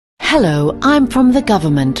Hello, I'm from the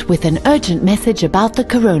government with an urgent message about the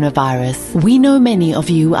coronavirus. We know many of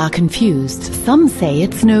you are confused. Some say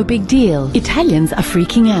it's no big deal. Italians are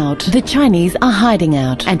freaking out. The Chinese are hiding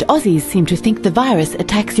out. And Aussies seem to think the virus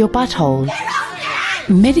attacks your butthole.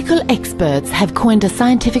 Medical experts have coined a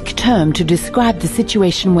scientific term to describe the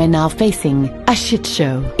situation we're now facing, a shit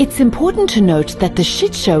show. It's important to note that the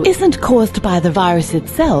shit show isn't caused by the virus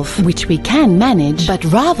itself, which we can manage, but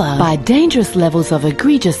rather by dangerous levels of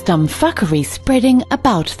egregious dumb fuckery spreading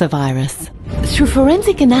about the virus. Through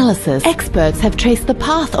forensic analysis, experts have traced the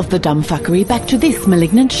path of the dumb fuckery back to this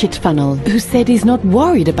malignant shit funnel, who said he's not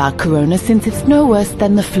worried about corona since it's no worse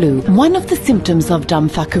than the flu. One of the symptoms of dumb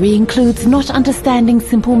fuckery includes not understanding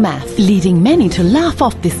simple math, leading many to laugh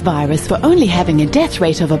off this virus for only having a death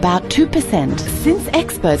rate of about 2%. Since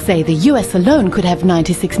experts say the US alone could have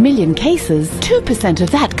 96 million cases, 2%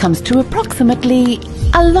 of that comes to approximately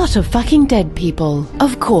a lot of fucking dead people.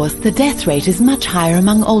 Of course, the death rate is much higher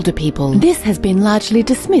among older people. This has been largely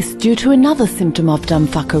dismissed due to another symptom of dumb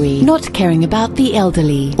fuckery, not caring about the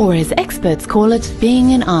elderly, or as experts call it,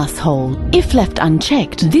 being an asshole. If left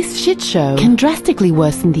unchecked, this shit show can drastically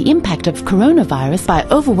worsen the impact of coronavirus by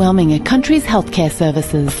overwhelming a country's healthcare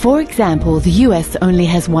services. For example, the US only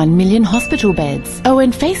has 1 million hospital beds. Oh,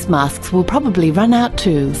 and face masks will probably run out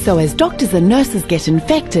too. So as doctors and nurses get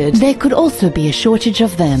infected, there could also be a shortage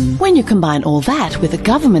of them. When you combine all that with a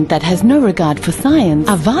government that has no regard for science,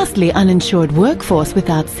 a vastly uninsured workforce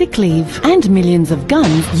without sick leave, and millions of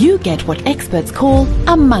guns, you get what experts call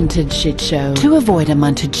a munted shit show. To avoid a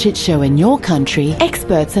munted shit show in your country,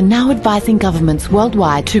 experts are now advising governments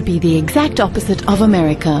worldwide to be the exact opposite of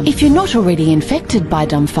America. If you're not already infected by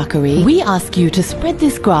dumb fuckery, we ask you to spread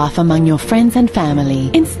this graph among your friends and family,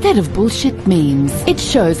 instead of bullshit memes. It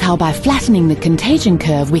shows how by flattening the contagion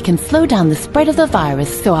curve, we can slow down the spread of the virus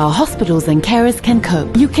so our hospitals and carers can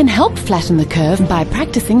cope. You can help flatten the curve by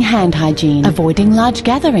practicing hand hygiene, avoiding large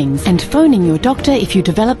gatherings, and phoning your doctor if you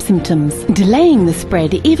develop symptoms. Delaying the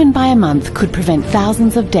spread even by a month could prevent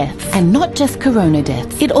thousands of deaths, and not just corona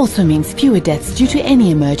deaths. It also means fewer deaths due to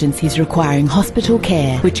any emergencies requiring hospital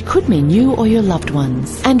care, which could mean you or your loved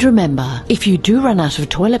ones. And remember, if you do run out of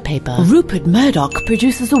toilet paper, Rupert Murdoch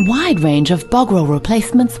produces a wide range of bog roll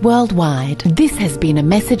replacements worldwide. This has been a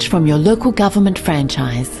message from your local government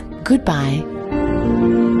franchise. Goodbye.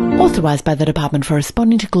 Authorized by the Department for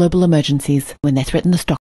Responding to Global Emergencies when they threaten the stock